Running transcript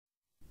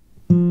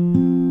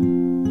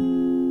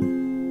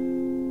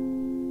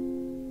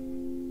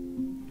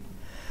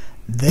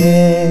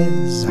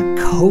There's a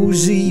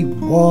cozy,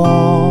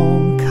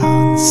 warm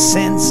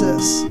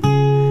consensus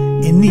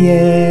in the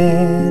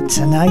air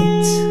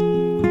tonight.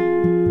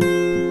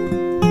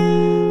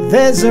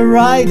 There's a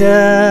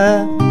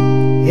rider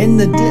in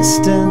the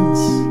distance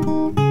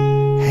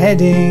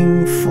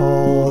heading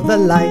for the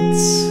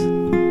lights.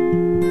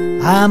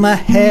 I'm a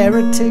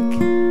heretic,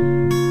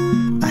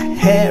 a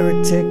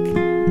heretic.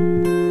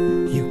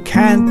 You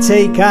can't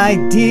take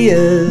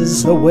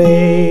ideas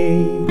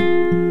away.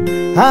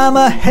 I'm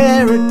a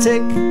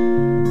heretic.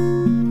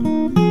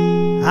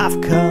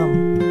 I've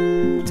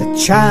come to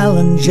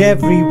challenge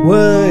every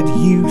word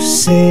you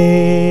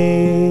say.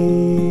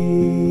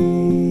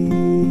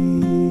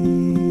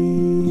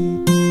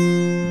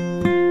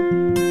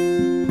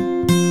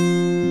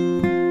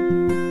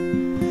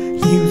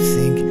 You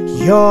think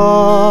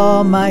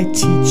you're my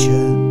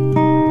teacher,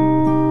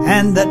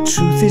 and the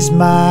truth is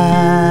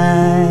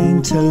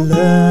mine to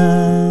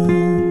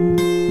learn.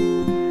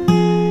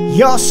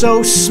 You're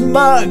so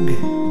smug,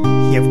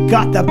 you've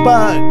got the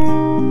bug.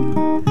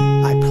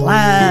 I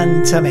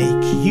plan to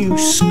make you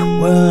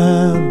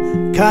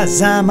squirm,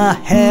 'cause I'm a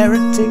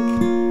heretic,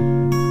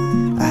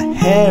 a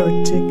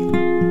heretic.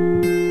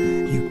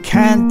 You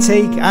can't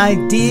take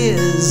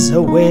ideas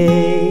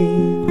away.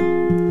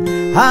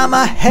 I'm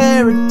a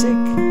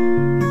heretic.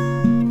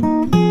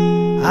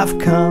 I've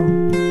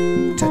come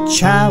to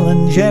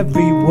challenge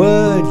every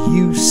word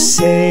you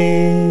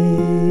say.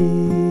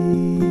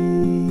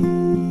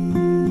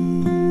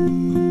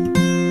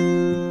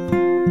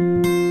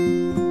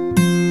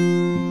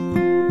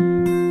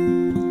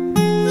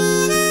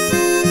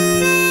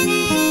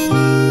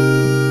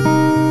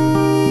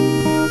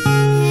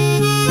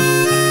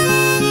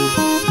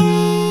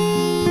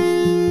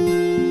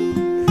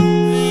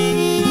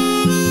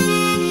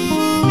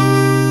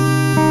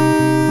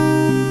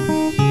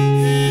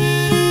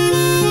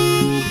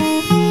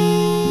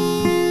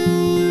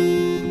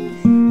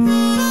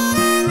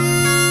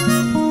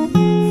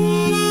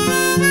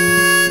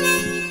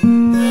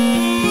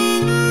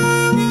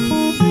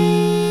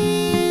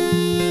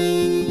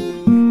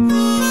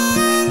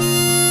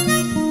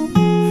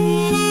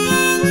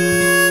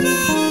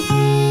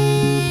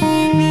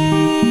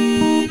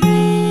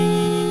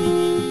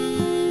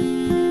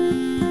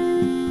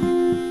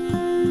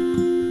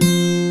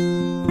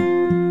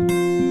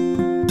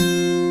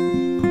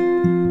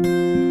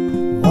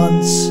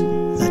 Once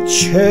the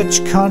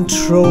church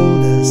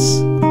controlled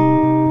us.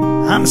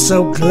 I'm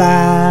so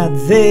glad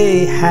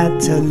they had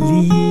to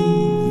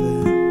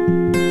leave.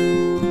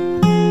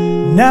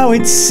 Now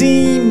it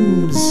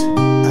seems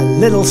a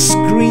little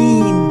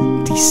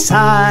screen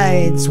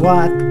decides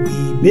what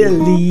we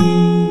believe.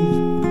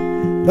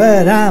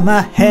 But I'm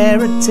a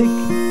heretic,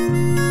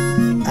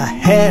 a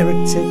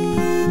heretic.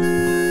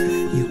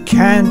 You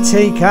can't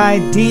take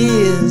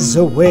ideas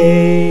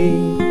away.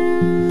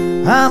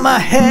 I'm a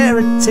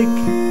heretic.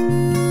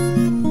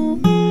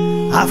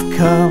 I've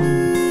come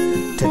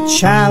to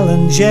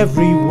challenge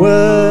every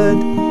word,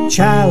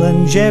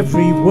 challenge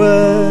every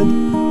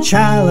word,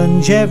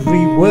 challenge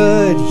every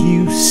word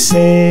you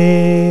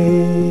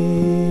say.